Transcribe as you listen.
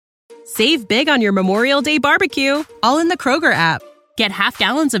Save big on your Memorial Day barbecue, all in the Kroger app. Get half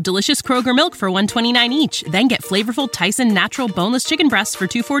gallons of delicious Kroger milk for $1.29 each. Then get flavorful Tyson natural boneless chicken breasts for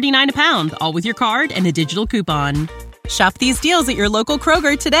 $2.49 a pound, all with your card and a digital coupon. Shop these deals at your local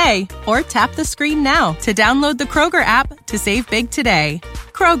Kroger today, or tap the screen now to download the Kroger app to save big today.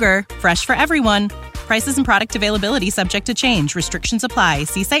 Kroger, fresh for everyone. Prices and product availability subject to change. Restrictions apply.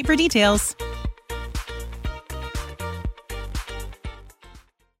 See site for details.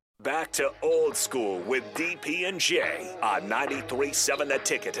 Back to Old School with DP and J on 93.7 The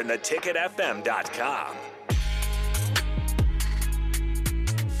Ticket and theticketfm.com.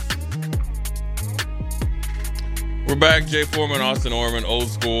 We're back. Jay Foreman, Austin Orman, Old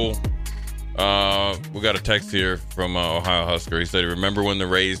School. We got a text here from Ohio Husker. He said, remember when the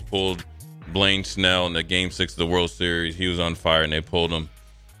Rays pulled Blaine Snell in the Game 6 of the World Series? He was on fire, and they pulled him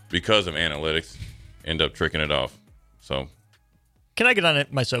because of analytics. End up tricking it off. So, can I get on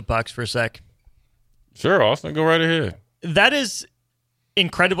my soapbox for a sec? Sure, Austin. Go right ahead. That is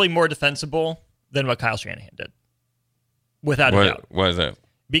incredibly more defensible than what Kyle Shanahan did. Without a doubt. Why is that?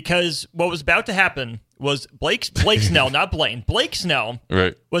 Because what was about to happen was Blake Snell, not Blaine. Blake Snell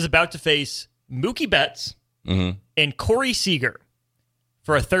was about to face Mookie Betts and Corey Seager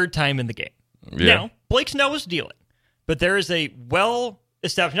for a third time in the game. Yeah. Now, Blake Snell was dealing, but there is a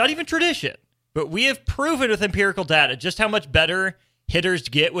well-established, not even tradition, but we have proven with empirical data just how much better hitters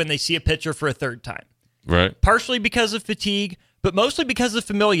get when they see a pitcher for a third time. Right. Partially because of fatigue, but mostly because of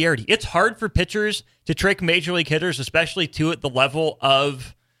familiarity. It's hard for pitchers to trick major league hitters, especially two at the level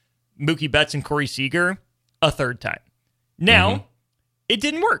of Mookie Betts and Corey Seager, a third time. Now, it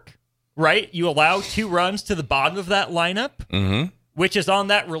didn't work, right? You allow 2 runs to the bottom of that lineup, which is on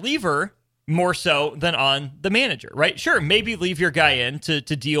that reliever more so than on the manager, right? Sure, maybe leave your guy in to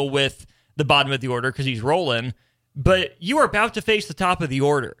deal with the bottom of the order because he's rolling, but you are about to face the top of the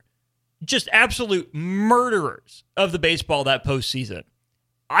order. Just absolute murderers of the baseball that postseason.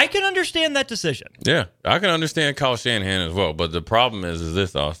 I can understand that decision. Yeah, I can understand Kyle Shanahan as well, but the problem is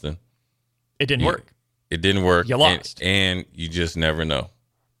this, Austin. It didn't work. It didn't work. You lost. And you just never know.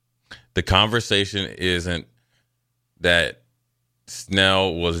 The conversation isn't that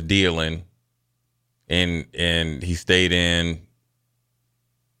Snell was dealing and he stayed in,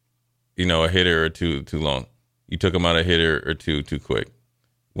 a hitter or two too long. You took him out a hitter or two too quick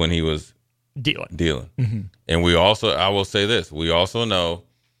when he was dealing. And I will say this, we also know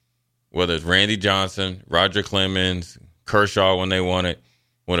whether it's Randy Johnson, Roger Clemens, Kershaw when they won it,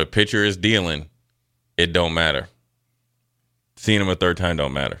 when a pitcher is dealing, it don't matter. Seeing him a third time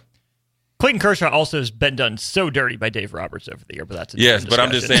don't matter. Clayton Kershaw also has been done so dirty by Dave Roberts over the year, but that's a yes. But discussion.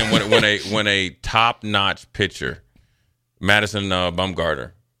 I'm just saying when a top notch pitcher, Madison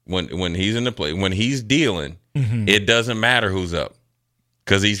Bumgarner, when he's in the play, when he's dealing, it doesn't matter who's up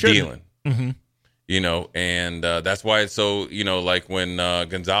because he's dealing. And that's why it's so like when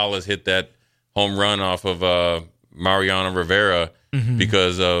Gonzalez hit that home run off of Mariano Rivera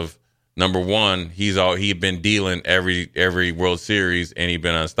because of number one, he'd been dealing every World Series and he'd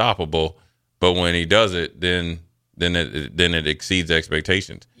been unstoppable. But when he does it, then it exceeds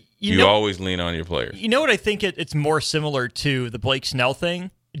expectations. You always lean on your players. You know what I think it's more similar to the Blake Snell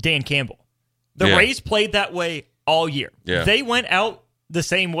thing? Dan Campbell. The Rays played that way all year. Yeah. They went out the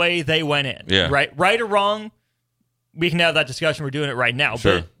same way they went in. Yeah. Right or wrong, we can have that discussion. We're doing it right now.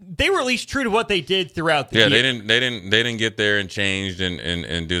 Sure. But they were at least true to what they did throughout the year. They didn't get there and changed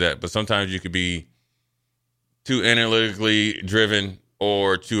and do that. But sometimes you could be too analytically driven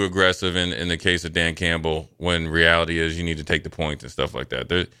or too aggressive in the case of Dan Campbell, when reality is you need to take the points and stuff like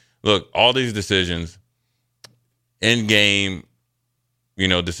that. Look, all these decisions, in-game,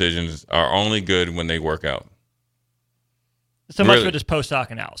 decisions are only good when they work out. So much of it is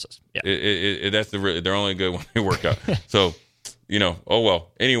post-hoc analysis. Yeah. They're only good when they work out. So, oh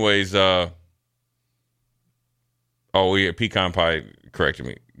well. Anyways, Pecan Pie corrected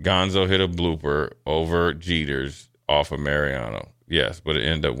me. Gonzo hit a blooper over Jeter's off of Mariano. Yes, but it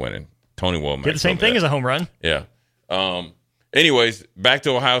ended up winning. Tony Womack did the same thing as a home run. Yeah. Anyways, back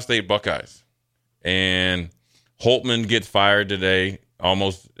to Ohio State Buckeyes. And Holtmann gets fired today,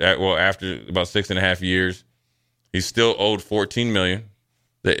 after about 6.5 years. He's still owed $14 million.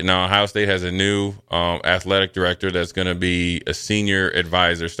 Now, Ohio State has a new athletic director that's going to be a senior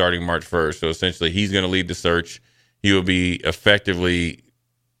advisor starting March 1st. So essentially, he's going to lead the search. He will be effectively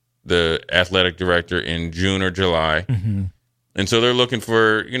the athletic director in June or July. And so they're looking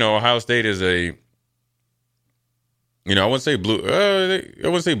for, Ohio State is I wouldn't say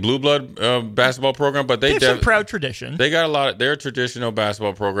blue blood basketball program, but they have some proud tradition. They got they're a traditional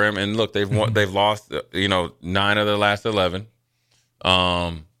basketball program, and look, they've lost 9 of the last 11.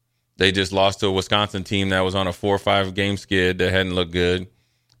 They're They just lost to a Wisconsin team that was on a 4 or 5 game skid that hadn't looked good.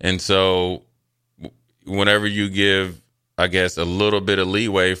 And so whenever you give, I guess, a little bit of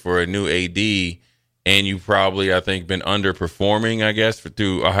leeway for a new AD, and you probably, I think, been underperforming, I guess,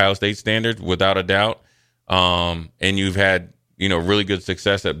 through Ohio State standards, without a doubt. And you've had, really good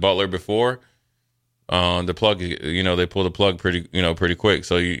success at Butler before. The plug, they pull the plug pretty quick.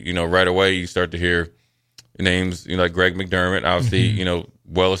 So, right away you start to hear names, like Greg McDermott, obviously,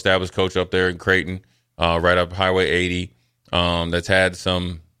 well-established coach up there in Creighton, right up Highway 80, that's had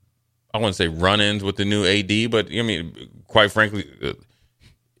some, I wouldn't say run-ins with the new AD, but, quite frankly,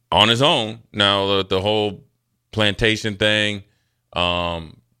 on his own. Now, the whole plantation thing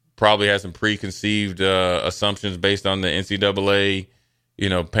probably has some preconceived assumptions based on the NCAA,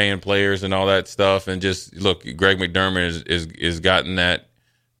 paying players and all that stuff. And just, look, Greg McDermott is gotten that.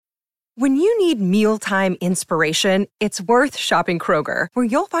 When you need mealtime inspiration, it's worth shopping Kroger, where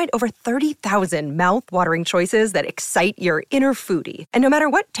you'll find over 30,000 mouth-watering choices that excite your inner foodie. And no matter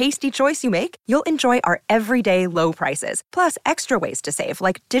what tasty choice you make, you'll enjoy our everyday low prices, plus extra ways to save,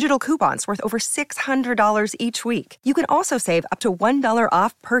 like digital coupons worth over $600 each week. You can also save up to $1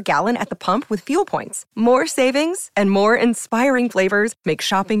 off per gallon at the pump with fuel points. More savings and more inspiring flavors make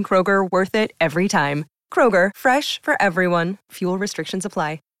shopping Kroger worth it every time. Kroger, fresh for everyone. Fuel restrictions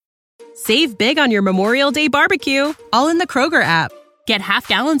apply. Save big on your Memorial Day barbecue, all in the Kroger app. Get half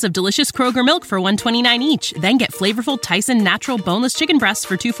gallons of delicious Kroger milk for $1.29 each. Then get flavorful Tyson natural boneless chicken breasts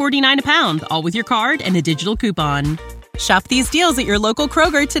for $2.49 a pound, all with your card and a digital coupon. Shop these deals at your local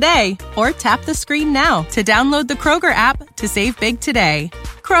Kroger today, or tap the screen now to download the Kroger app to save big today.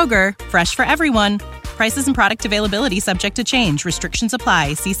 Kroger, fresh for everyone. Prices and product availability subject to change. Restrictions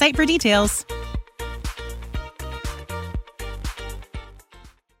apply. See site for details.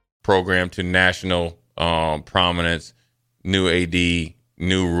 Program to national prominence, new AD,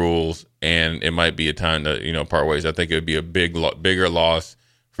 new rules, and it might be a time to part ways. I think it would be a bigger loss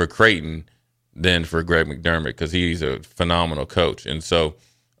for Creighton than for Greg McDermott, because he's a phenomenal coach. And so,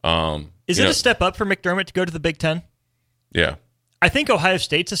 is it a step up for McDermott to go to the Big Ten? Yeah, I think Ohio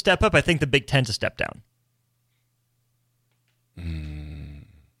State's a step up. I think the Big Ten's a step down.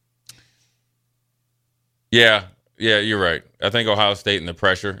 Yeah, you're right. I think Ohio State and the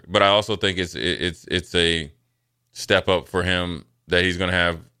pressure, but I also think it's a step up for him that he's going to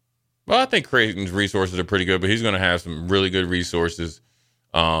have. Well, I think Creighton's resources are pretty good, but he's going to have some really good resources,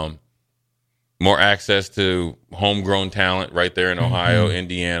 more access to homegrown talent right there in Ohio,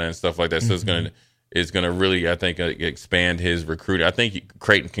 Indiana, and stuff like that. So it's going to really, I think, expand his recruiting. I think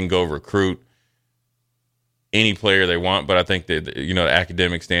Creighton can go recruit any player they want, but I think that the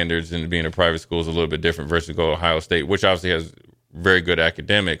academic standards and being a private school is a little bit different versus Ohio State, which obviously has very good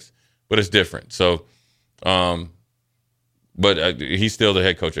academics, but it's different. So, but he's still the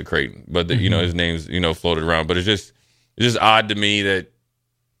head coach at Creighton, but his name's floated around. But it's just odd to me that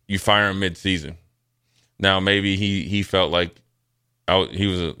you fire him mid-season. Now maybe he felt like he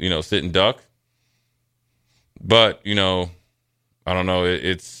was sitting duck, but I don't know.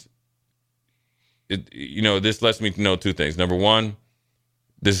 This lets me know two things. Number one,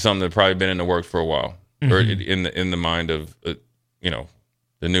 this is something that's probably been in the works for a while, or in the mind of the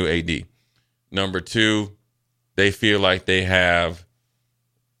new AD. Number two, they feel like they have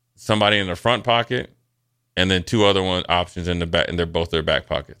somebody in the front pocket, and then two other options in the back, and they're both their back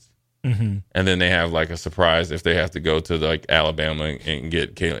pockets. And then they have like a surprise if they have to go to like Alabama and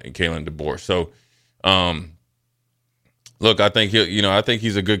get Kalen DeBoer. So, look, I think I think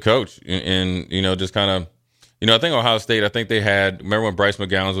he's a good coach, and just kind of, I think Ohio State. I think they had. Remember when Bryce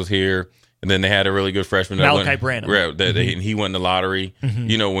McGowan was here, and then they had a really good freshman, Malachi Branham, and he won the lottery.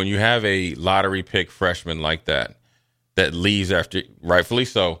 When you have a lottery pick freshman like that leaves after, rightfully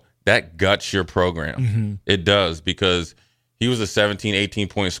so, that guts your program. It does, because he was a 17,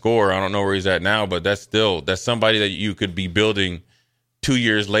 18-point scorer. I don't know where he's at now, but that's somebody that you could be building 2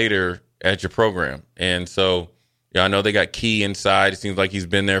 years later at your program, and so. Yeah, I know they got Key inside. It seems like he's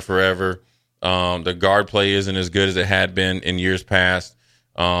been there forever. The guard play isn't as good as it had been in years past.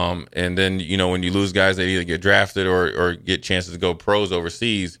 And then, when you lose guys that either get drafted or get chances to go pros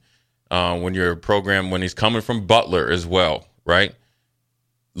overseas, when your program, when he's coming from Butler as well, right?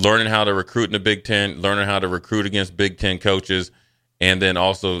 Learning how to recruit in the Big Ten, learning how to recruit against Big Ten coaches, and then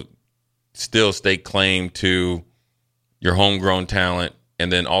also still stake claim to your homegrown talent,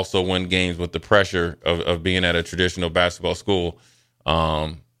 and then also win games with the pressure of being at a traditional basketball school,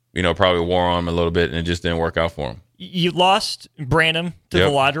 probably wore on him a little bit, and it just didn't work out for him. You lost Branham to the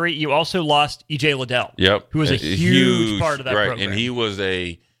lottery. You also lost E.J. Liddell, who was a huge part of that program. And he was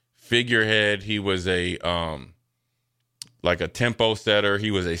a figurehead. He was like a tempo setter.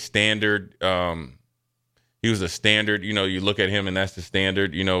 He was a standard. You look at him and that's the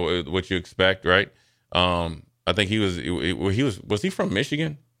standard. What you expect, right? I think he was he from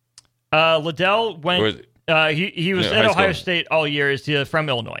Michigan? Liddell went. He was at Ohio State all year. He's from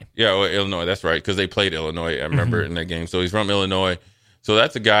Illinois. Yeah, Illinois. That's right, because they played Illinois. I remember in that game. So he's from Illinois. So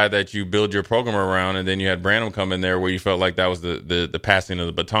that's a guy that you build your program around, and then you had Branham come in there where you felt like that was the passing of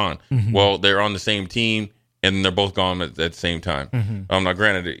the baton. Well, they're on the same team, and they're both gone at the same time. Now,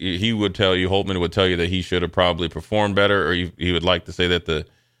 granted, he would tell you, Holtmann would tell you that he should have probably performed better, or he would like to say that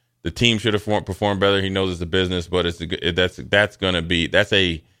the team should have performed better. He knows it's a business, but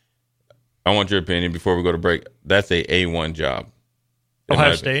I want your opinion before we go to break. That's a A1 job.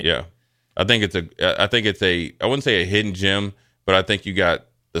 Ohio State? Yeah. I think it's I wouldn't say a hidden gem, but I think you got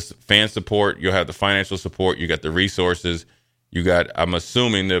the fan support, you'll have the financial support, you got the resources, you got, I'm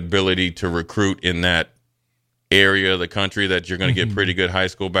assuming, the ability to recruit in that area of the country that you're going to get pretty good high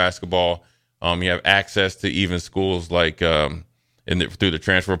school basketball. You have access to even schools like through the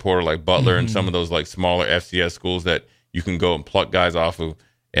transfer portal, like Butler and some of those like smaller FCS schools that you can go and pluck guys off of,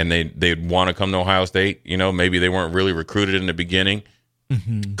 and they'd want to come to Ohio State. Maybe they weren't really recruited in the beginning,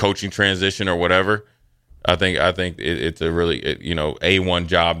 coaching transition or whatever. I think it's a really A1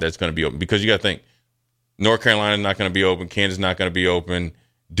 job that's going to be open, because you got to think North Carolina's not going to be open, Kansas not going to be open,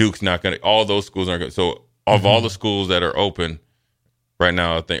 Duke's not going to. All those schools aren't going. So of all the schools that are open right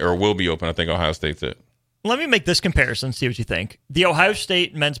now, I think, or will be open, I think Ohio State's it. Let me make this comparison, see what you think. The Ohio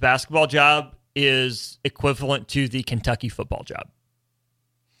State men's basketball job is equivalent to the Kentucky football job.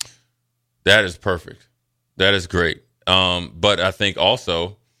 That is perfect. That is great. But I think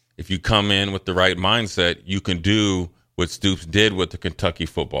also, if you come in with the right mindset, you can do what Stoops did with the Kentucky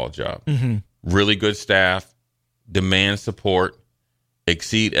football job. Really good staff, demand support,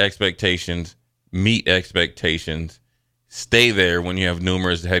 exceed expectations, meet expectations, stay there when you have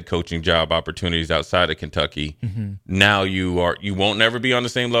numerous head coaching job opportunities outside of Kentucky. Now you won't never be on the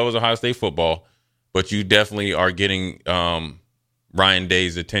same level as Ohio State football, but you definitely are getting Ryan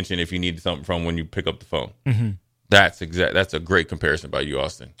Day's attention if you need something from when you pick up the phone. That's a great comparison by you,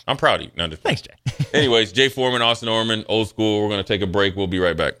 Austin. I'm proud of you. Thanks, Jay. Anyways, Jay Foreman, Austin Orman, Old School. We're going to take a break. We'll be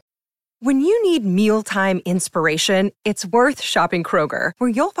right back. When you need mealtime inspiration, it's worth shopping Kroger, where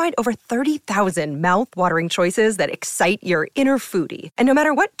you'll find over 30,000 mouth-watering choices that excite your inner foodie. And no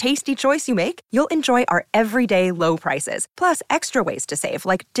matter what tasty choice you make, you'll enjoy our everyday low prices, plus extra ways to save,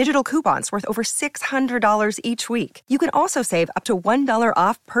 like digital coupons worth over $600 each week. You can also save up to $1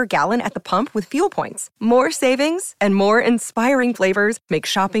 off per gallon at the pump with fuel points. More savings and more inspiring flavors make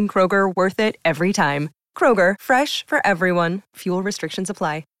shopping Kroger worth it every time. Kroger, fresh for everyone. Fuel restrictions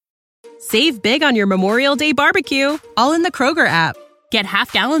apply. Save big on your Memorial Day barbecue, all in the Kroger app. Get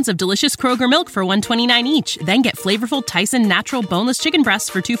half gallons of delicious Kroger milk for $1.29 each. Then get flavorful Tyson natural boneless chicken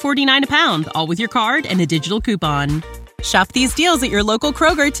breasts for $2.49 a pound, all with your card and a digital coupon. Shop these deals at your local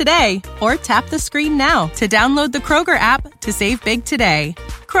Kroger today, or tap the screen now to download the Kroger app to save big today.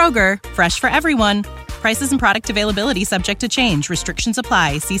 Kroger, fresh for everyone. Prices and product availability subject to change. Restrictions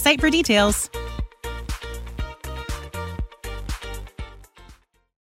apply. See site for details.